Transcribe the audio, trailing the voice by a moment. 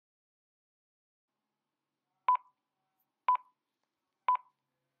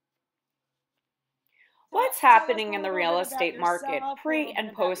What's happening in the real estate market pre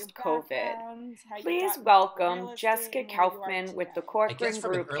and post COVID? Please welcome Jessica Kaufman with the I guess Corcoran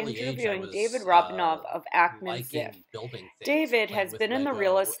from an Group early age, I interviewing David was Robinov of Ackman-Ziff. liking building things, David playing has with been in the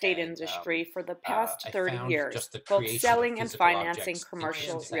real Lego, estate and industry for the past I 30 found years, just the both creation of selling and physical financing objects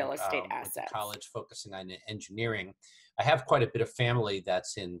commercial interesting. real estate Went to assets. college focusing on engineering. I have quite a bit of family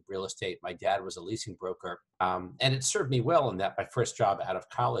that's in real estate. My dad was a leasing broker, and it served me well in that my first job out of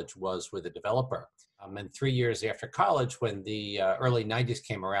college was with a developer. And 3 years after college, when the early 90s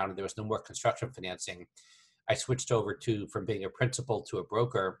came around and there was no more construction financing, I switched over from being a principal to a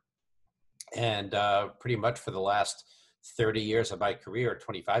broker. And pretty much for the last 30 years of my career,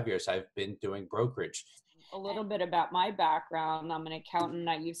 25 years, I've been doing brokerage. A little bit about my background. I'm an accountant.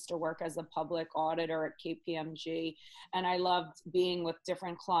 I used to work as a public auditor at KPMG, and I loved being with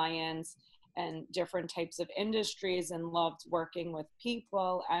different clients and different types of industries and loved working with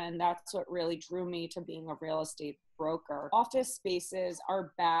people. And that's what really drew me to being a real estate broker. Office spaces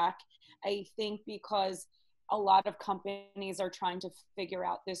are back, I think, because a lot of companies are trying to figure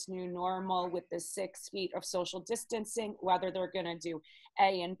out this new normal with the 6 feet of social distancing, whether they're going to do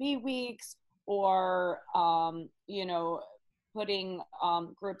A and B weeks or, putting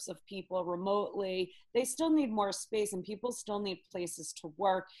groups of people remotely. They still need more space and people still need places to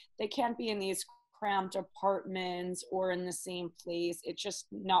work. They can't be in these cramped apartments or in the same place. It's just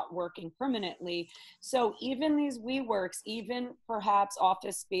not working permanently. So even these WeWorks, even perhaps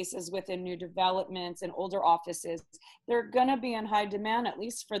office spaces within new developments and older offices, they're going to be in high demand at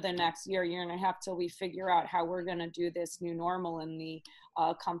least for the next year and a half till we figure out how we're going to do this new normal in the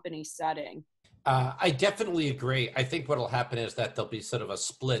company setting. I definitely agree. I think what will happen is that there'll be sort of a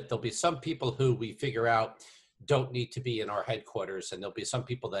split. There'll be some people who we figure out don't need to be in our headquarters, and there'll be some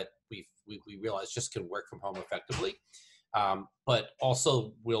people that we realize just can work from home effectively. But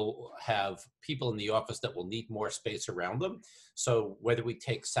also we'll have people in the office that will need more space around them. So whether we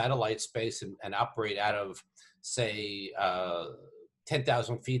take satellite space and operate out of, say,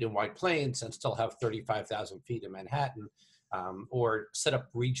 10,000 feet in White Plains and still have 35,000 feet in Manhattan, or set up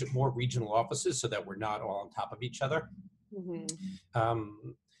more regional offices so that we're not all on top of each other.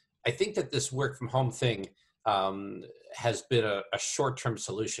 Mm-hmm. I think that this work from home thing has been a short-term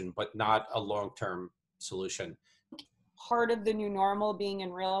solution, but not a long-term solution. Part of the new normal being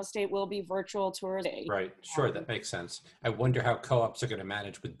in real estate will be virtual tours. Right, sure, that makes sense. I wonder how co-ops are going to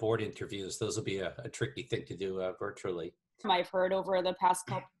manage with board interviews. Those will be a tricky thing to do virtually. I've heard over the past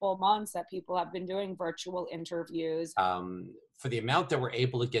couple months that people have been doing virtual interviews. For the amount that we're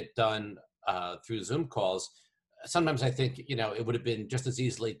able to get done through Zoom calls, sometimes I think, it would have been just as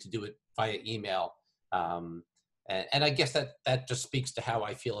easily to do it via email. And I guess that just speaks to how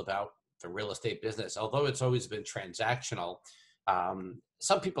I feel about the real estate business. Although it's always been transactional,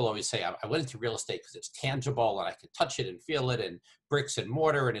 some people always say, I went into real estate because it's tangible and I can touch it and feel it and bricks and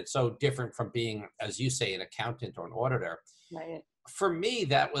mortar. And it's so different from being, as you say, an accountant or an auditor. Right. For me,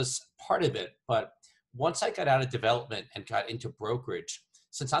 that was part of it. But once I got out of development and got into brokerage,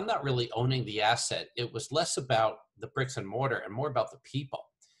 since I'm not really owning the asset, it was less about the bricks and mortar and more about the people.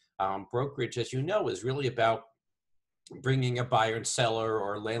 Brokerage, as you know, is really about bringing a buyer and seller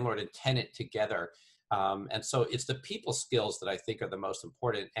or landlord and tenant together. And so it's the people skills that I think are the most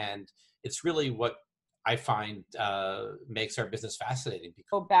important. And it's really what I find makes our business fascinating.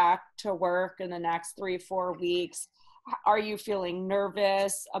 Go back to work in the next 3-4 weeks. Are you feeling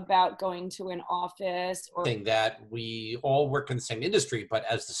nervous about going to an office? Or that we all work in the same industry, but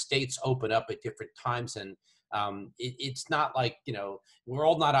as the states open up at different times, and it's not like, we're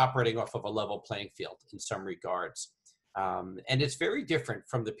all not operating off of a level playing field in some regards. And it's very different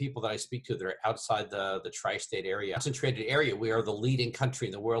from the people that I speak to that are outside the tri-state area. Concentrated area, we are the leading country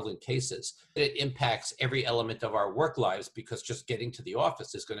in the world in cases. It impacts every element of our work lives because just getting to the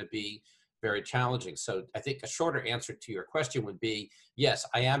office is going to be very challenging. So I think a shorter answer to your question would be, yes,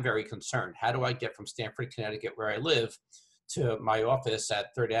 I am very concerned. How do I get from Stamford, Connecticut, where I live, to my office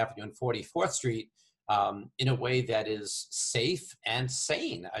at 3rd Avenue and 44th Street in a way that is safe and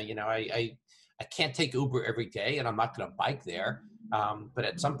sane? I can't take Uber every day, and I'm not going to bike there. But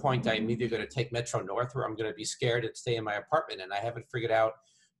at some point, I'm either going to take Metro North or I'm going to be scared and stay in my apartment. And I haven't figured out,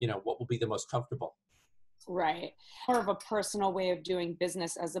 what will be the most comfortable. Right. More of a personal way of doing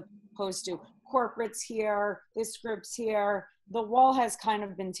business as opposed to corporates here, this group's here. The wall has kind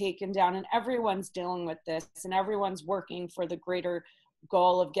of been taken down and everyone's dealing with this and everyone's working for the greater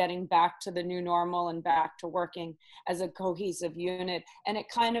goal of getting back to the new normal and back to working as a cohesive unit. And it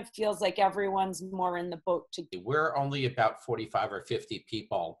kind of feels like everyone's more in the boat together. We're only about 45 or 50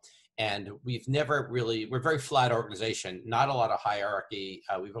 people. And we've never really, we're a very flat organization, not a lot of hierarchy.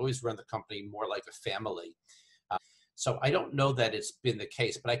 We've always run the company more like a family. So I don't know that it's been the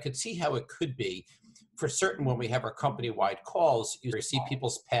case, but I could see how it could be. For certain, when we have our company-wide calls, you see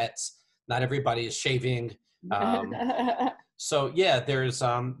people's pets. Not everybody is shaving. So yeah, there's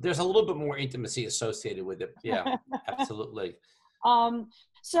a little bit more intimacy associated with it. Yeah, absolutely.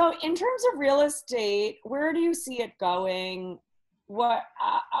 So in terms of real estate, where do you see it going? What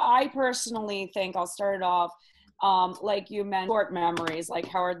I personally think, I'll start it off, like you mentioned, short memories, like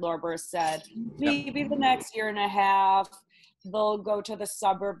Howard Lorber said, maybe the next year and a half, they'll go to the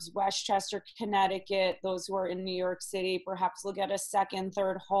suburbs, Westchester, Connecticut. Those who are in New York City, perhaps they'll get a second,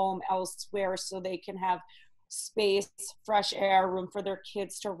 third home elsewhere so they can have space, fresh air, room for their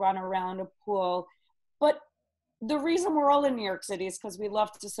kids to run around, a pool. But the reason we're all in New York City is because we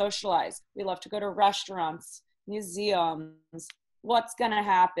love to socialize. We love to go to restaurants, museums. What's going to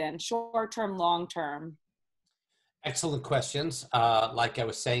happen? Short term, long term? Excellent questions. Like I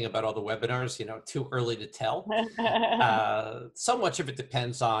was saying about all the webinars, too early to tell. So much of it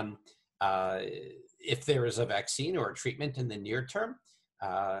depends on if there is a vaccine or a treatment in the near term.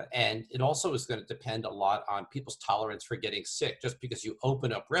 And it also is going to depend a lot on people's tolerance for getting sick. Just because you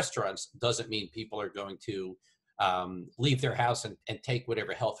open up restaurants doesn't mean people are going to leave their house and take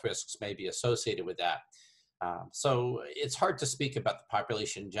whatever health risks may be associated with that. So it's hard to speak about the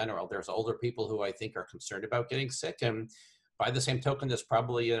population in general. There's older people who I think are concerned about getting sick. And by the same token, there's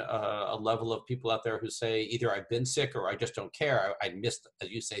probably a level of people out there who say either I've been sick or I just don't care. I missed, as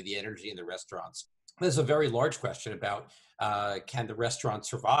you say, the energy in the restaurants. There's a very large question about can the restaurant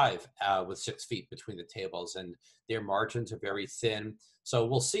survive with 6 feet between the tables, and their margins are very thin. So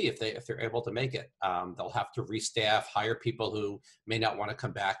we'll see if they're able to make it. They'll have to restaff, hire people who may not want to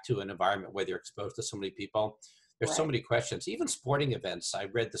come back to an environment where they're exposed to so many people. There's so many questions. Even sporting events. I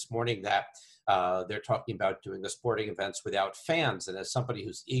read this morning that they're talking about doing the sporting events without fans. And as somebody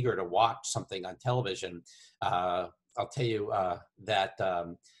who's eager to watch something on television, I'll tell you that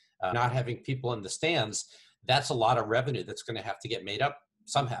not having people in the stands, that's a lot of revenue that's going to have to get made up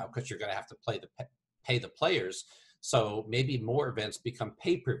somehow, because you're going to have to pay the players. So maybe more events become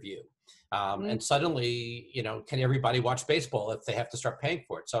pay-per-view. And suddenly, can everybody watch baseball if they have to start paying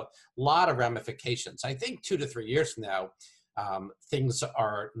for it? So a lot of ramifications. I think 2 to 3 years from now, things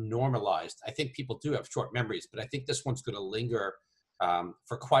are normalized. I think people do have short memories, but I think this one's going to linger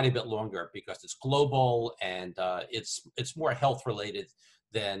for quite a bit longer because it's global and it's more health related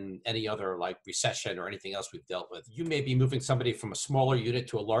than any other like recession or anything else we've dealt with. You may be moving somebody from a smaller unit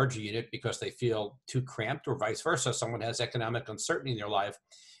to a larger unit because they feel too cramped, or vice versa. Someone has economic uncertainty in their life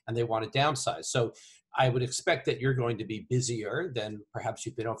and they want to downsize. So I would expect that you're going to be busier than perhaps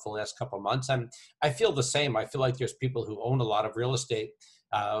you've been on for the last couple of months. And I feel the same. I feel like there's people who own a lot of real estate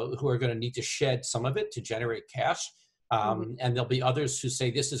who are going to need to shed some of it to generate cash. And there'll be others who say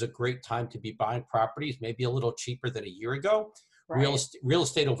this is a great time to be buying properties, maybe a little cheaper than a year ago. Right. Real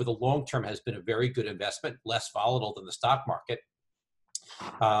estate over the long term has been a very good investment, less volatile than the stock market.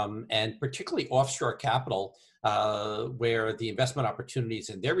 And particularly offshore capital, where the investment opportunities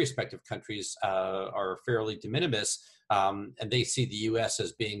in their respective countries are fairly de minimis, and they see the U.S.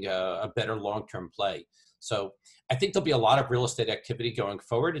 as being a better long-term play. So I think there'll be a lot of real estate activity going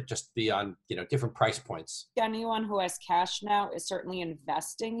forward. It just be on different price points. Anyone who has cash now is certainly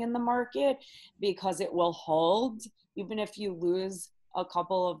investing in the market because it will hold. Even if you lose a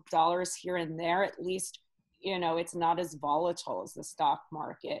couple of dollars here and there, at least, it's not as volatile as the stock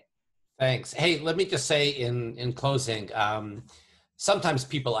market. Thanks. Hey, let me just say in closing, sometimes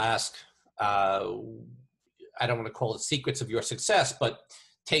people ask, I don't want to call it secrets of your success, but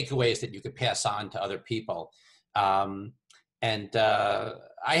takeaways that you could pass on to other people. And I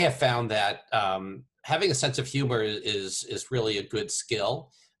have found that having a sense of humor is really a good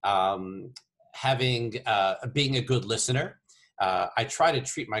skill. Being a good listener. I try to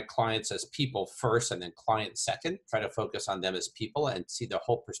treat my clients as people first and then clients second. Try to focus on them as people and see the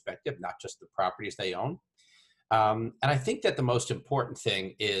whole perspective, not just the properties they own. And I think that the most important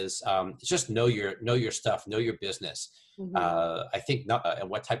thing is just know your stuff, know your business. I think and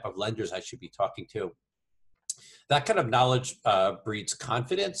what type of lenders I should be talking to. That kind of knowledge breeds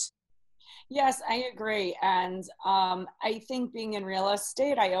confidence. Yes, I agree. And I think being in real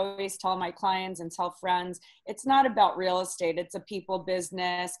estate, I always tell my clients and tell friends, it's not about real estate. It's a people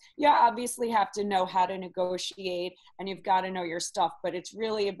business. You obviously have to know how to negotiate and you've got to know your stuff, but it's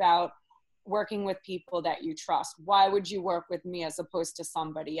really about working with people that you trust. Why would you work with me as opposed to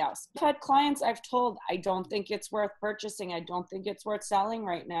somebody else? I've had clients I've told, I don't think it's worth purchasing. I don't think it's worth selling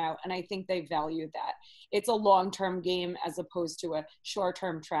right now. And I think they value that. It's a long-term game as opposed to a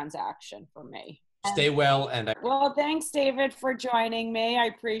short-term transaction for me. Stay well. And well, thanks, David, for joining me. I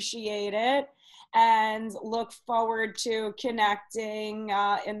appreciate it and look forward to connecting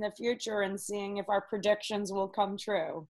in the future and seeing if our predictions will come true.